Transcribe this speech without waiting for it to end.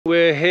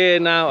We're here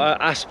now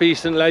at Aspie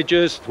St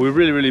Ledgers. We're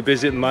really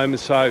busy at the moment,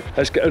 so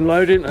let's get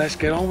unloading, let's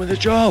get on with the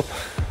job.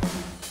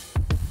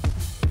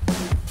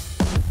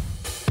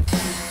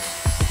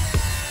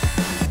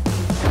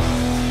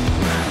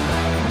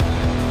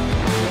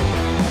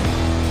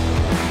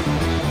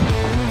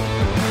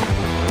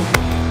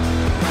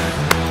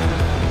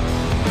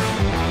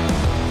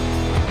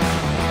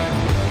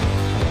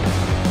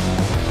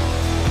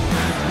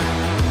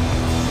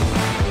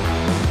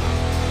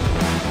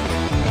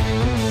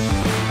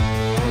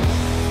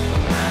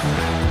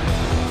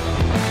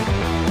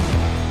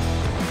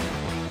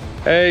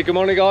 Hey, good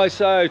morning guys.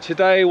 So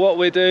today what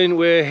we're doing,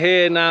 we're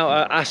here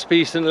now at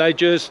Aspie St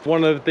Ledgers.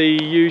 One of the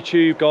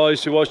YouTube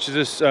guys who watches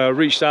us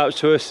reached out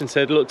to us and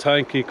said, look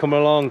Tone, can you come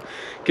along,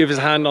 give us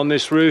a hand on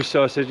this roof?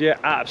 So I said, yeah,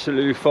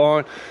 absolutely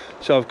fine.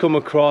 So I've come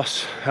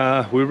across,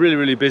 we're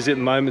really busy at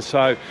the moment,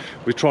 so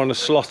we're trying to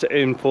slot it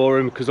in for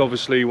him because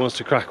obviously he wants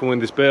to crack on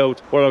with this build.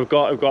 What I've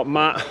got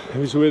Matt,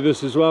 who's with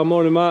us as well.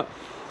 Morning Matt.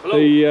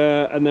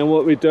 And then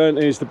what we've done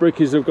is the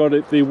brickies have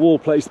got the wall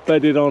plates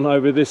bedded on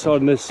over this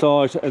side and this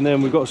side, and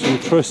then we've got some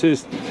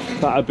trusses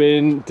that have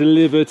been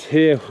delivered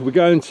here. We're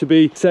going to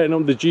be setting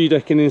up the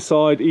G-decking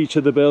inside each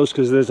of the builds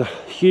because there's a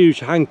huge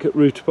hand-cut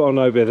roof to put on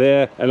over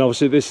there, and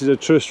obviously this is a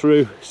truss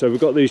roof, so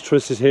we've got these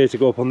trusses here to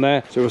go up on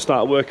there. So we'll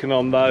start working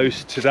on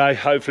those today.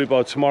 Hopefully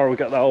by tomorrow we'll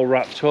get that all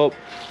wrapped up.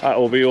 That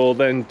will be all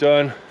then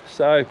done.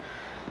 So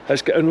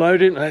let's get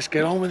unloading, let's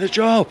get on with the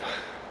job.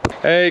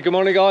 Hey, good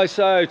morning guys.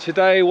 So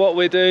today what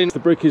we're doing, the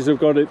brickies have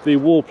got the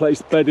wall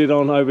plates bedded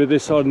on over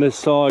this side and this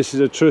side. This is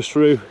a truss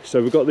roof,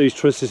 so we've got these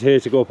trusses here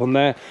to go up on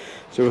there.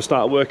 So we'll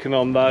start working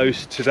on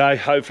those today.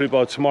 Hopefully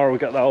by tomorrow we'll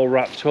get that all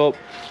wrapped up.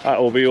 That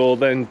will be all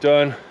then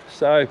done.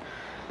 So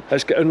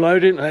let's get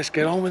unloading, let's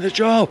get on with the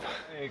job.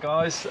 Hey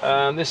guys,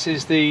 this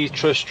is the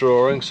truss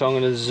drawing, so I'm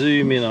going to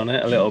zoom in on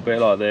it a little bit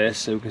like this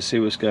so we can see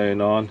what's going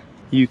on.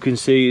 You can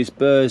see it's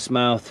bird's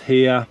mouth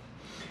here,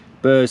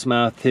 bird's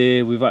mouth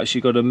here. We've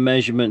actually got a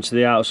measurement to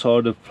the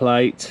outside of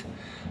plate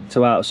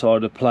to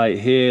outside of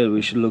plate here,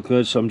 which should look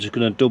good. So I'm just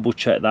going to double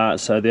check that.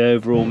 So the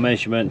overall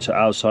measurement to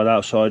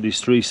outside is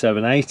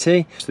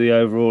 3780, so the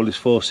overall is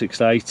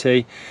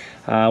 4680.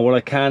 What I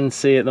can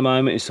see at the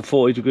moment is the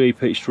 40-degree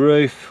pitched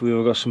roof.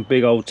 We've got some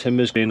big old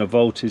timbers in a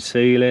vaulted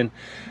ceiling.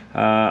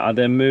 I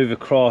then move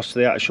across to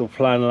the actual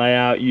plan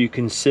layout. You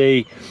can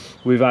see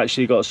we've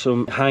actually got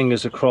some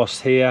hangers across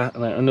here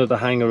and another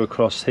hanger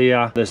across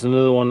here. There's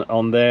another one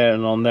on there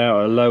and on there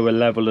at a lower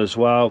level as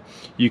well.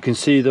 You can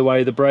see the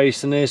way the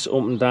bracing is up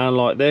and down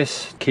like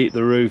this, keep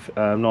the roof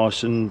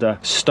nice and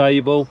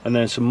stable, and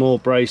then some more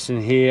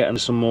bracing here and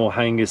some more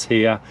hangers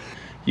here.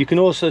 You can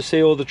also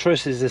see all the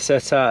trusses are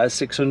set out at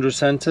 600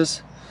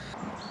 centres.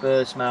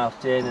 Bird's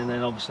mouthed in, and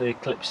then obviously a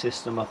clip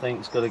system I think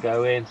has got to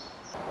go in.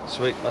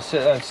 Sweet, that's it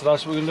then. So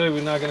that's what we're going to do.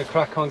 We're now going to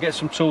crack on, get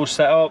some tools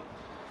set up,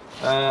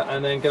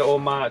 and then get it all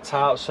marked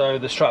out so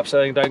the straps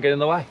don't get in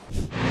the way.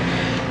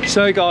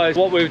 So guys,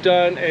 what we've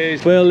done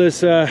is Will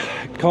has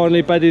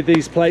kindly bedded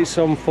these plates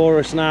on for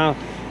us now.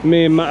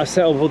 Me and Matt have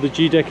set up all the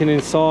G-decking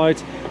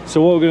inside.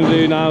 So what we're going to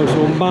do now is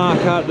we'll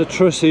mark out the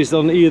trusses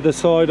on either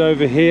side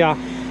over here,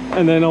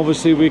 and then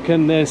obviously we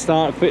can then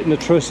start fitting the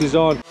trusses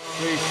on.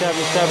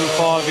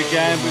 3775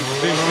 again,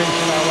 we've been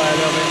pinching our way a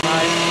little bit,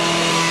 mate.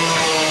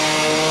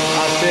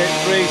 That's it,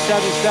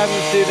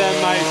 3770 then,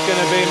 mate, it's going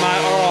to be,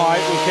 mate. Alright,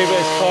 we'll keep it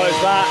as tight as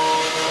that.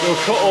 We'll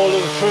cut all of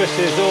the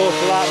trusses all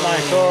to that,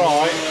 mate,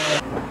 alright.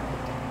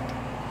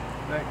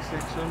 Next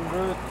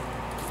 600,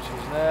 which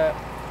is there.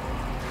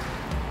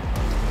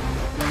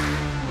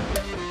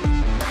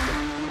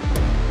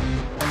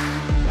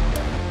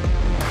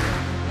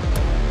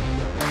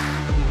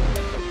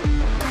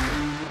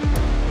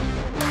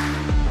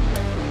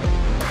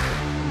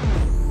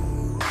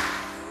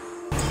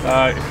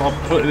 If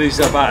I put these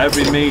about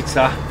every metre,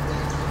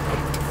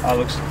 that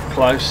looks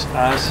close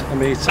as a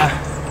metre.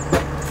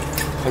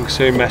 I can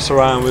soon mess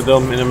around with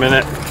them in a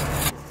minute.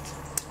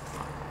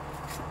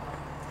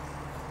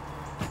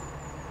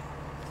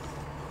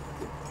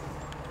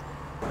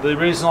 The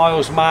reason I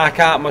always mark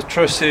out my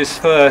trusses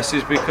first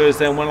is because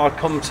then when I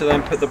come to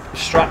then put the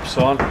straps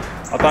on,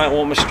 I don't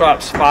want my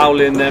straps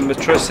fouling then my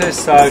trusses.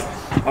 So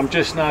I'm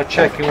just now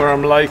checking where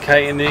I'm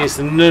locating these,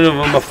 and none of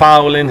them are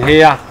fouling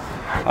here.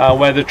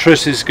 Where the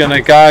truss is going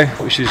to go,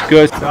 which is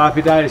good. So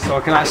happy days, so I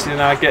can actually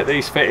now get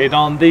these fitted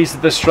on. These are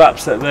the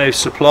straps that they've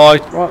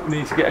supplied. Right, we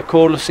need to get a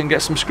cordless and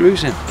get some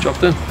screws in. Job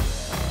done.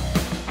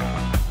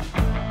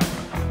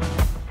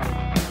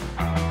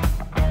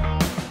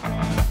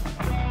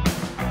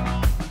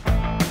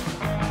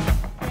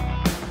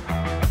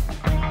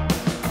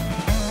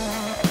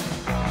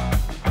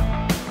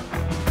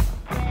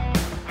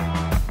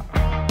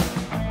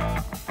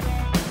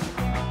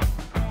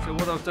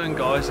 I've done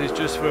guys is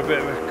just for a bit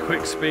of a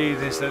quick speed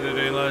instead of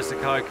doing loads of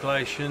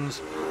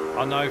calculations.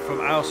 I know from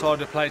outside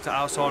the plate to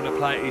outside the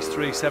plate is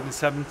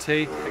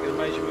 3770. Take a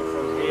measurement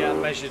from here,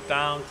 measured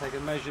down, take a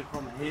measured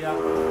from here.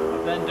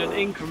 I've then done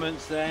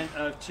increments then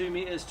of 2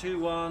 meters, 2,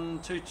 1,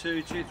 2,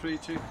 2, 2, 3,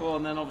 2, 4,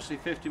 and then obviously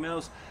 50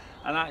 mils.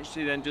 and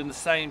actually then doing the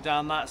same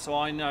down that, so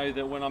I know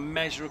that when I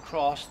measure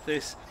across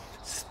this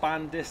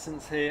span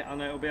distance here, I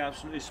know it'll be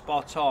absolutely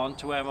spot on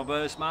to where my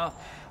bird's mouth.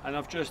 And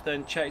I've just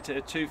then checked it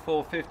at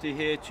 2450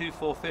 here,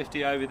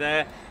 2450 over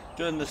there,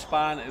 done the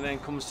span, and then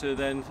comes to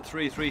then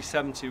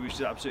 3370, which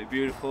is absolutely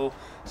beautiful.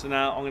 So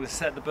now I'm going to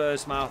set the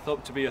bird's mouth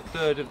up to be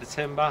 1/3 of the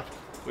timber,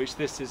 which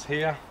this is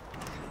here.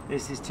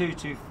 This is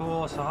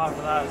 224, so half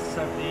of that is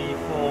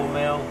 74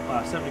 mil,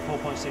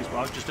 74.6, but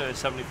I'll just do it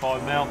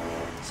 75 mil.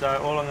 So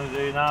all I'm going to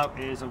do now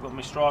is I've got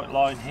my strike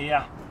line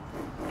here.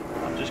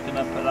 I'm just going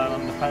to put that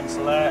on the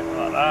pencil there,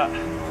 like that.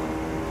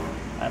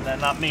 And then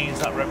that means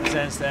that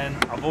represents then,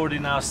 I've already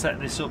now set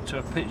this up to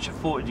a pitch of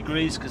 40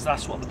 degrees because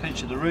that's what the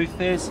pitch of the roof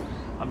is.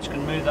 I'm just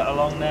going to move that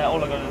along there.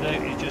 All I've got to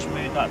do is just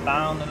move that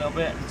down a little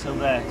bit until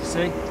there, you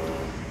see?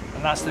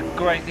 And that's the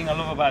great thing I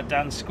love about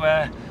Dan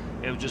Square.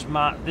 It'll just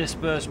mark this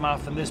bird's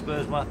mouth and this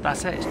bird's mouth.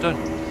 That's it, it's done.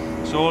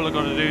 So all I've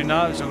got to do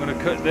now is I'm going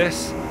to cut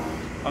this.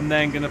 I'm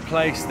then going to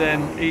place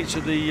then each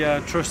of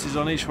the trusses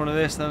on each one of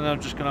this, and then I'm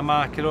just going to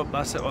mark it up.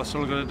 That's it, that's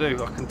all I've got to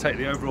do. I can take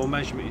the overall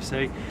measurement, you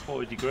see,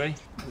 40 degree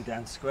with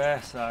Dan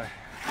Square, so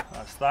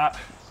that's that.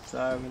 So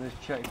I'm going to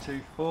check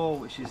 24,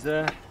 which is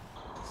there.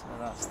 So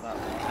that's that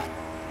one.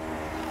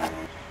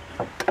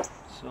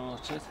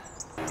 Sorted.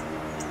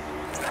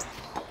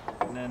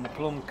 And then the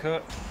plumb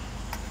cut.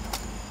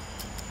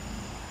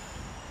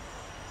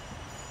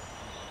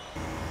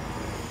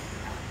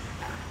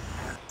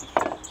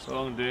 So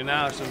what I'm going to do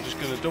now is I'm just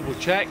going to double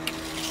check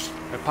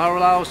the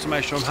parallels to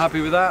make sure I'm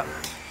happy with that.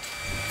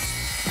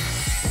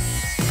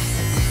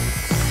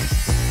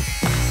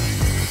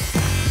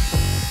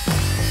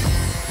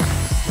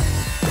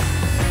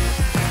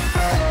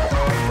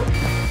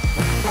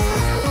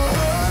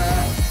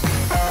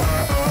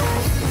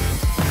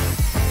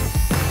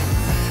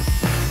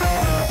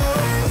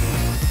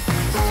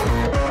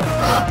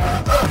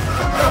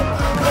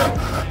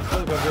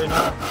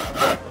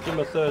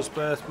 My third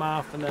bird's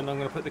mouth, and then I'm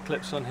going to put the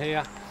clips on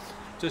here.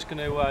 Just going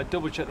to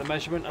double check the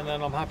measurement, and then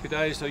I'm happy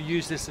days. So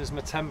use this as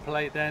my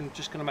template then.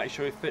 Just going to make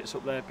sure it fits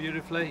up there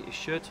beautifully. It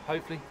should,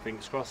 hopefully,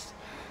 fingers crossed.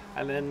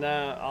 And then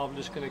I'm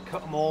just going to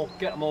cut them all,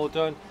 get them all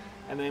done,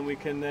 and then we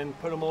can then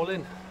put them all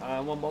in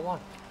one by one.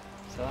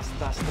 So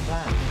that's the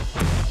plan.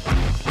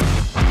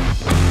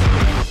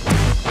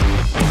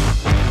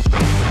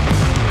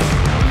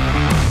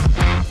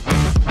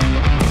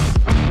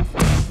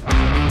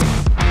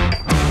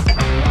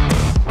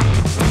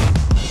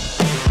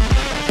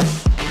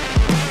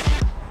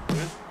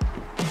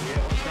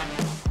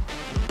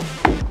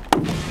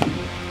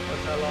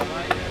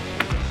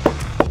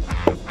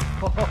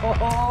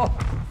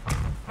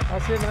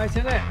 That's it, mate,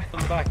 isn't it? On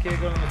the back here,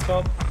 going on the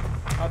top.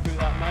 Happy with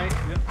that, mate.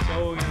 Yep. So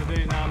all we're going to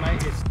do now,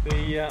 mate, is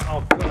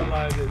I'll cut a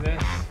load of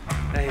this.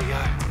 There you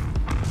go.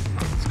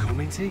 It's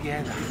coming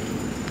together.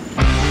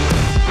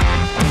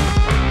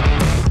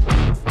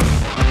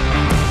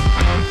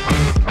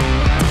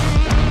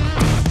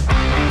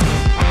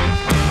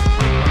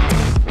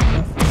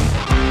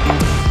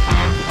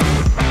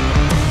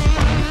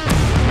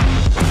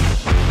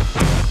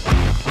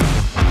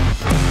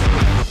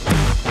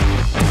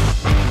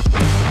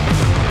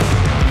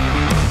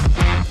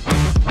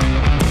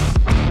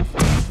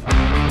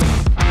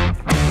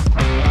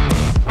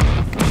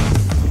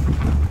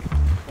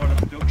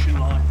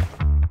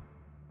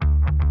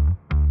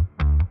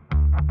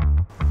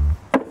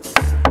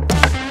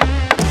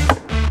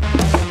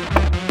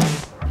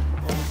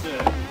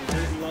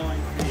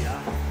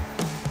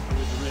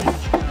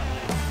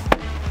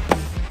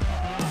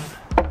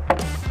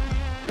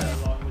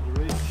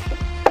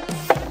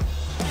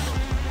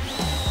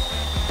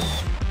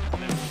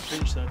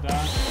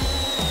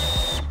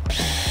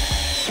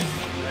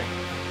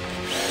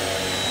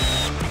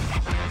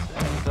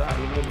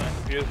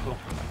 Beautiful.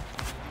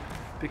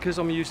 Because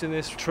I'm using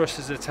this truss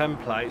as a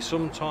template,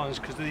 sometimes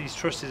because these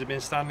trusses have been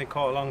standing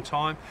quite a long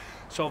time,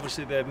 so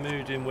obviously they've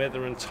moved in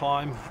weather and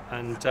time,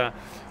 and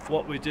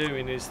what we're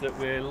doing is that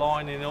we're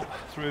lining up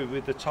through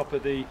with the top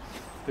of the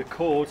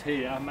cord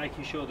here,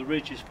 making sure the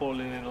ridge is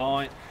falling in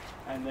line,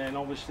 and then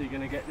obviously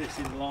going to get this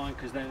in line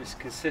because then it's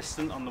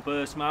consistent on the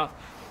bird's mouth.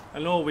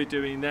 And all we're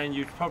doing then,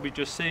 you'd probably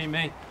just see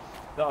me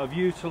that I've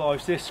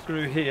utilised this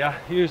screw here,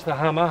 use the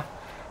hammer,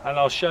 and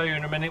I'll show you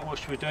in a minute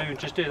what we do, and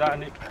just do that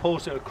and it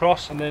pulls it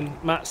across, and then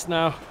Matt's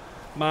now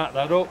mark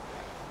that up.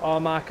 I'll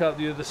mark up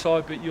the other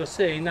side, but you'll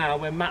see now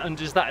when Matt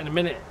undoes that in a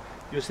minute,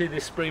 you'll see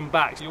this spring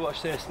back. So you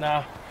watch this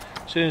now,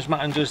 as soon as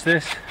Matt undoes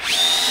this,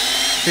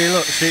 see,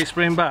 look, see it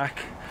spring back.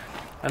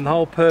 And the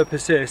whole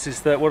purpose is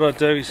that what I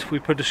do is we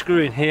put a screw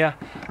in here,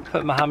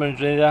 put my hammer in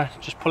there,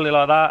 just pull it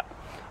like that,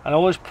 and I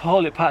always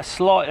pull it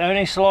past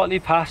only slightly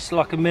past,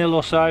 like a mil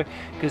or so,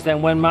 because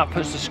then when Matt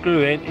puts the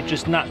screw in, it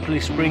just naturally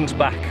springs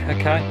back,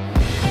 okay?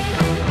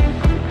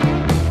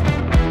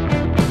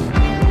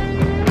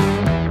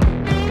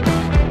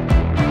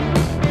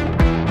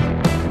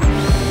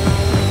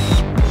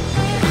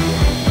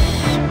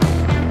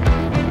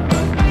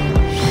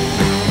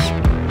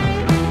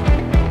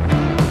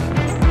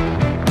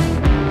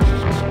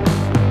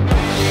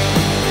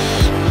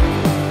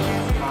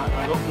 Mark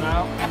that up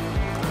now.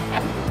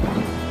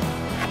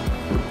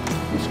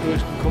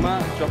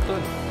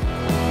 job done.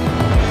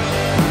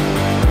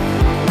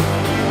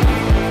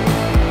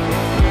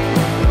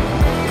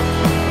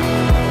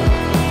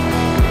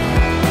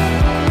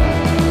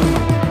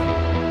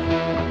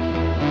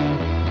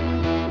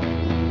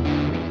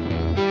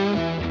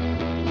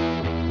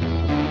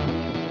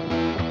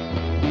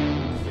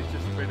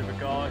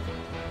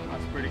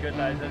 Good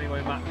days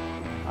anyway, Matt.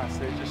 That's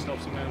it, just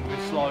stops them and we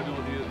slide all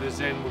the others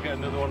in. We'll get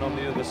another one on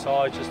the other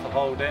side just to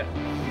hold it.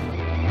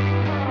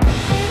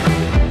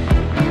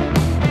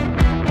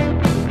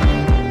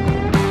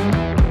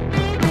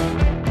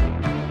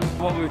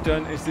 What we've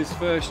done is this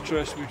first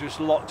truss, we've just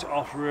locked it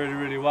off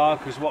really well,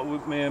 because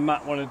what me and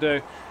Matt want to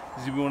do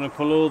is we want to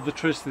pull all the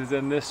trusses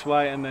in this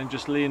way and then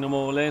just lean them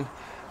all in.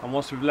 And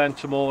once we've leant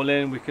them all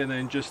in, we can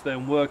then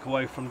work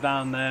away from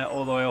down there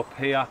all the way up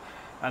here,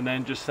 and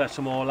then just set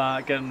them all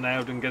out, get them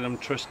nailed and get them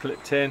truss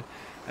clipped in,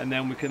 and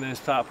then we can then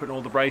start putting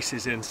all the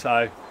braces in.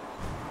 So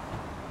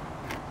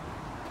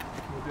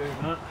we'll do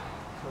that.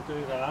 So I'll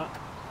do that.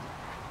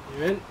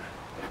 You in?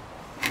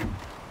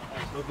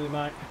 That's lovely,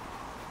 mate.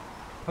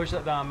 Push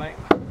that down, mate.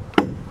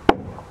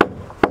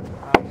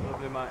 That's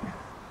lovely, mate.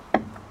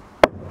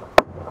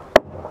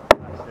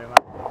 That's it,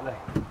 mate. Lovely.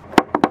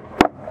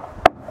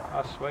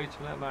 That's sweet,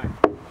 isn't it, mate?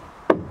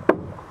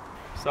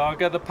 So I'll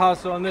get the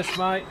Paslode on this,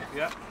 mate.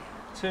 Yeah.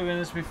 2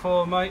 minutes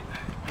before, mate.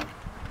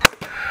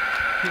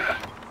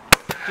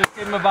 Just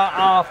give them about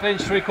 ½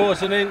 inch,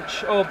 3/4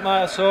 inch up, mate,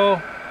 that's all.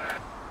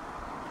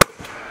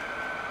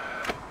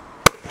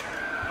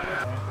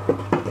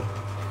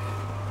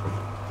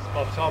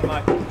 Spot on,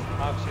 mate.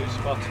 Absolutely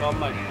spot on,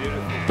 mate.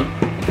 Beautiful.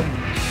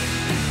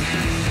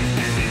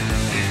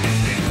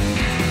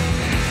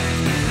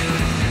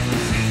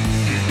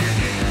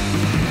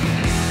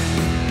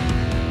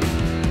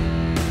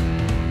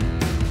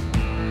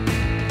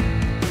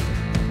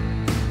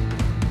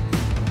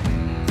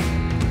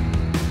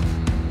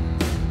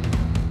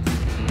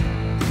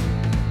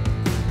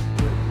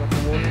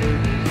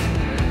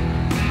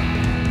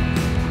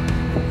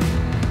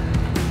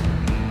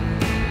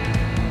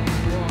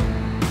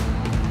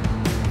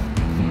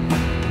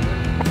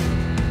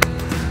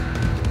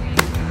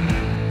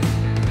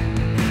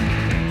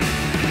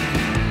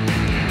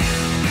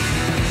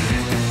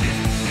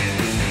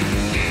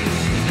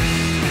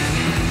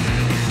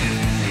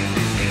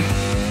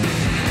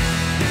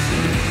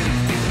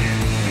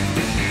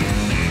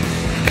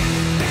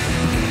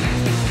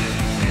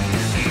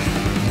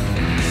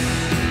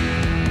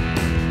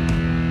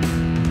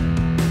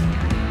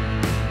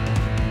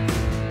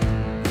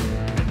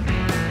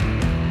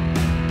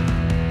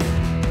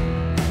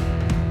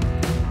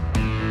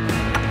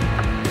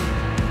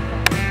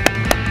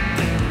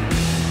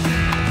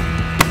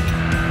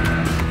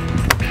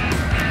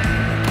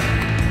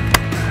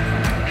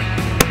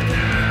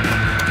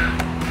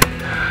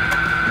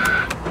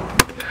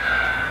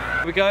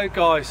 We go,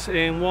 guys.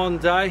 In one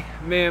day,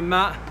 me and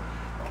Matt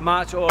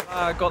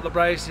got the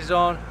braces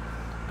on,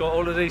 got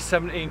all of these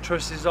 17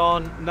 trusses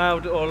on,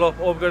 nailed it all up.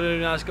 All we're going to do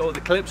now is get all the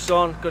clips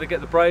on, got to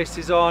get the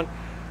braces on,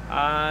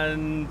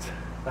 and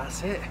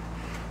that's it.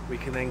 We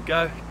can then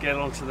go get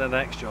on to the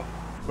next job.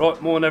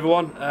 Right, morning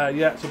everyone.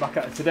 Yeah, so back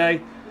at it today.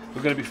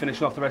 We're going to be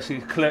finishing off the rest of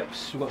these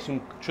clips. We've got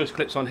some truss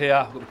clips on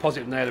here. We've got the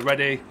positive nail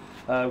ready.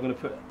 We're going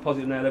to put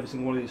positive nail every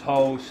single one of these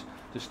holes.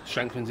 Just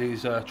strengthens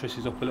these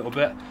trusses up a little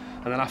bit.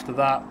 And then after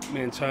that,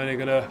 me and Tony are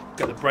going to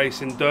get the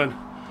bracing done.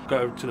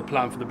 Go to the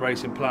plan for the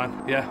bracing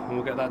plan. Yeah, and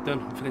we'll get that done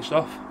and finished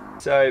off.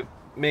 So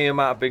me and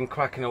Matt have been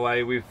cracking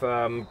away. We've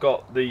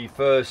got the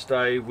first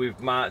day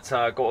with Matt,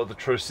 got all the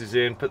trusses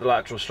in, put the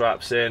lateral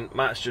straps in.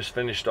 Matt's just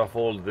finished off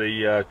all of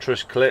the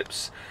truss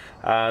clips.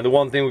 The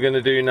one thing we're going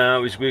to do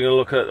now is we're going to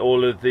look at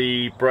all of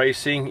the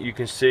bracing. You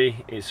can see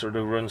it sort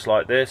of runs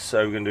like this, so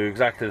we're going to do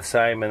exactly the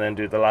same and then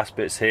do the last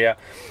bits here.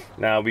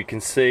 Now we can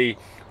see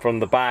from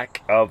the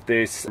back of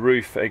this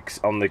roof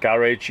on the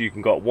garage, you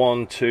can got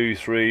 1, 2,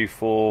 3,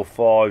 4,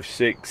 5,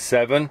 6,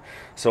 7.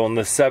 So on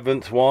the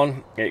 7th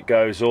one, it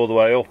goes all the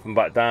way up and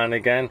back down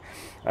again,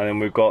 and then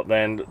we've got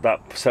then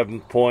that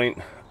 7th point,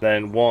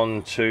 then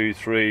 1, 2,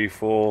 3,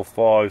 4,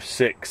 5,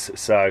 6.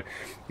 So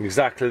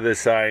exactly the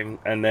same,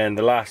 and then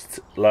the last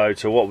load.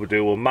 So what we'll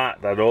do, we'll mat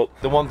that up.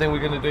 The one thing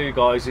we're going to do,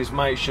 guys, is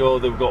make sure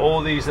that we've got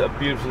all these that are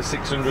beautiful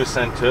 600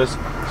 centres.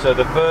 So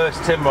the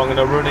first timber I'm going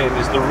to run in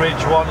is the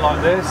ridge one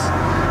like this,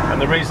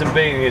 and the reason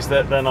being is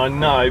that then I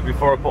know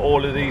before I put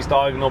all of these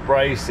diagonal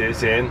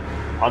braces in,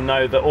 I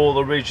know that all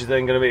the ridge is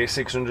then going to be at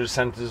 600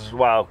 centres as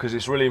well, because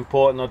it's really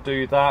important I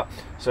do that.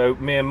 So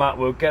me and Matt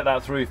will get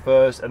that through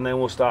first, and then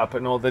we'll start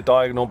putting all the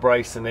diagonal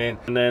bracing in.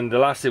 And then the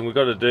last thing we've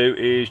got to do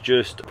is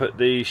just put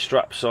the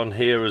straps on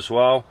here as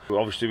well.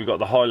 Obviously we've got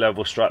the high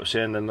level straps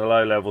in and the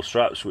low level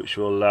straps, which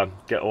will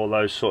get all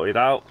those sorted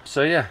out.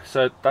 So yeah,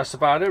 so that's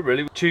about it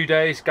really. 2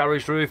 days,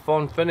 garage roof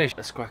on, finished.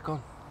 Let's crack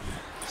on.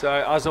 So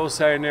as I was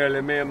saying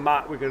earlier, me and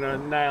Matt, we're going to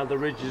nail the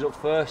ridges up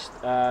first.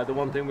 The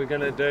one thing we're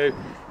going to do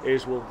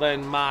is we'll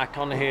then mark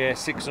on here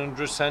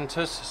 600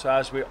 centres. So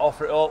as we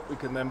offer it up, we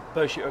can then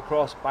push it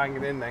across, bang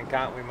it in then,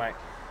 can't we, mate?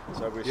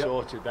 So we're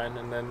sorted then,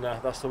 and then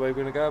that's the way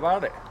we're going to go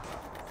about it.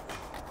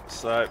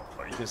 So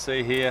what you can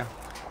see here,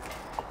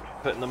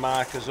 putting the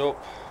markers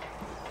up,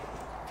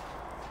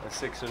 the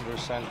 600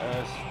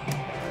 centres.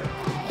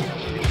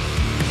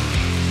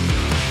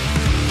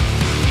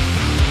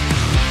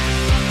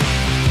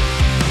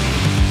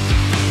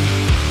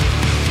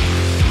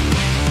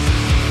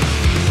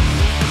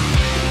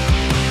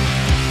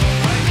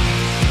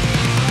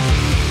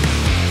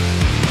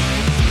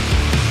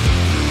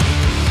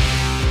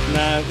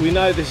 Now we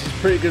know this is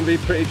going to be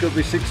pretty good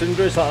with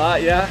 600s like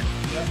that, yeah?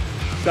 Yeah.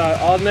 So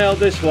I'll nail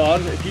this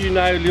one. If you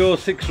nail your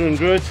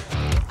 600,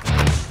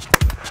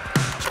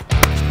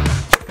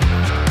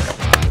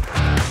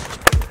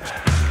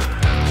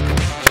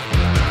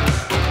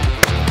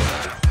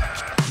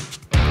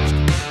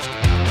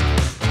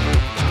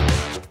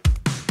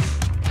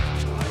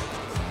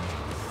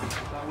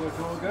 that work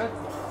all good?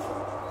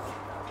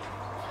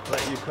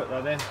 Let you put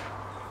that in.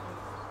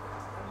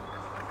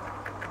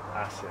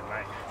 That's it,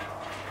 mate.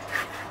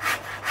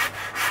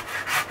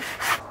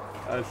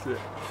 That's it.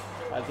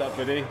 How's that,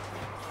 buddy?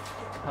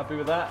 Happy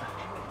with that?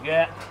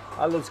 Yeah.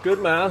 That looks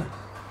good, man.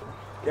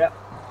 Yep.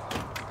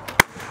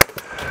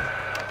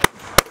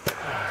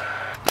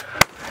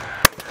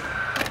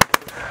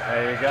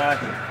 There you go.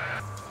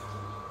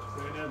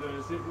 So in other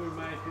words, if we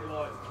make it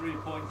like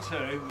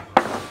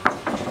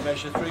 3.2,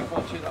 measure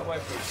 3.2 that way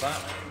for us,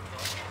 that.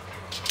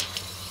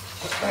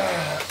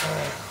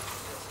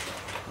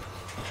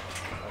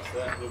 That's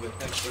that, lovely,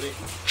 thanks, buddy.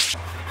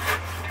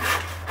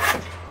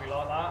 We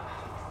like that?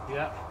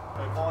 Yeah. So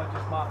if I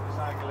just mark this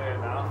angle here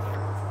now,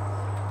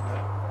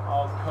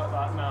 I'll cut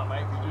that now,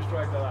 mate. You just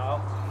drag that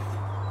out.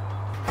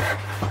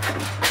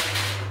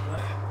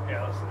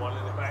 Yeah, that's the one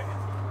in the back.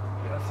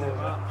 Yeah, that's it,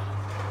 Matt.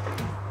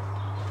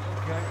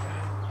 Okay.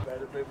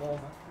 Better a bit more.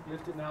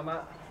 Lift it now,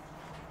 Matt.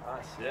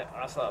 That's it.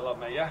 That's that love,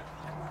 mate, yeah?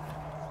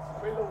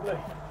 Pretty lovely.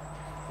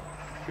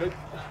 Good.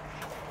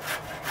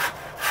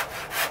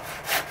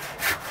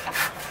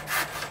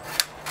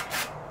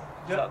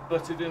 Is that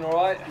butted in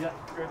alright? Yeah.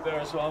 Good there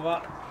as well,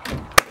 Matt.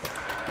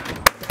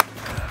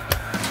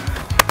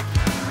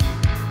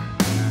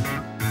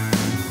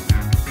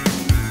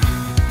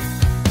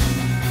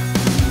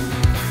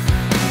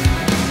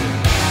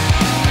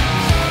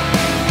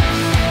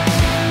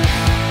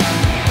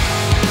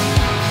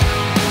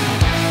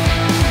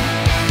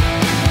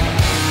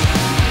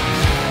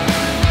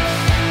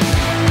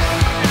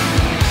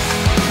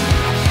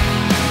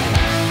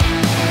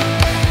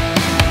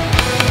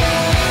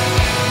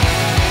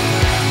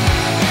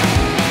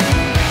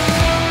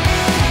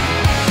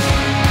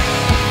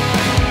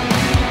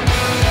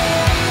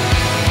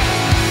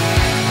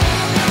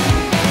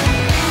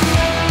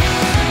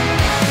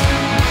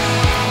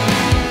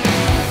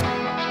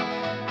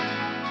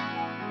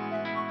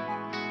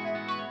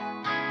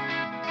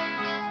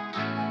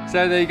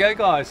 So there you go,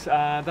 guys,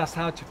 that's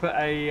how to put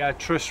a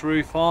truss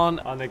roof on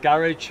a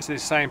garage. It's the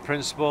same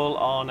principle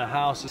on a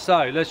house.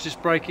 So let's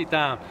just break it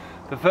down.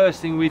 The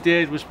first thing we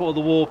did was put all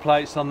the wall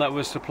plates on that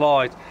were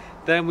supplied.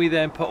 Then we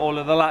put all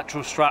of the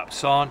lateral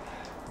straps on.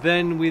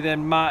 Then we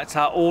marked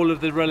out all of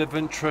the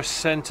relevant truss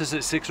centres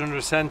at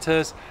 600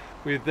 centres.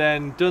 We've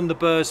then done the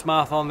burst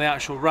mouth on the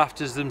actual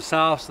rafters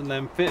themselves and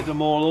then fitted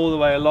them all the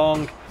way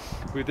along.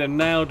 We've then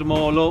nailed them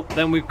all up.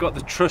 Then we've got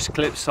the truss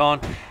clips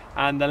on.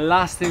 And the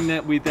last thing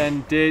that we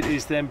then did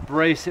is then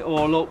brace it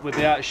all up with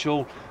the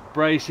actual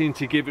bracing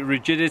to give it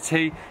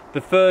rigidity. The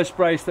first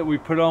brace that we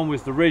put on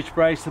was the ridge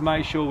brace to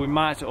make sure we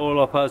match it all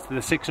up as to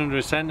the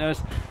 600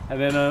 centres, and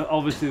then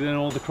obviously then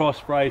all the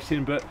cross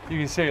bracing. But you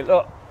can see,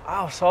 look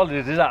how solid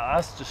is that.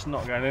 That's just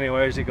not going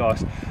anywhere, is it,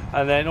 guys?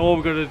 And then all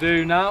we're going to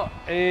do now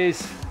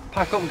is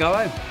pack up and go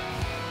home.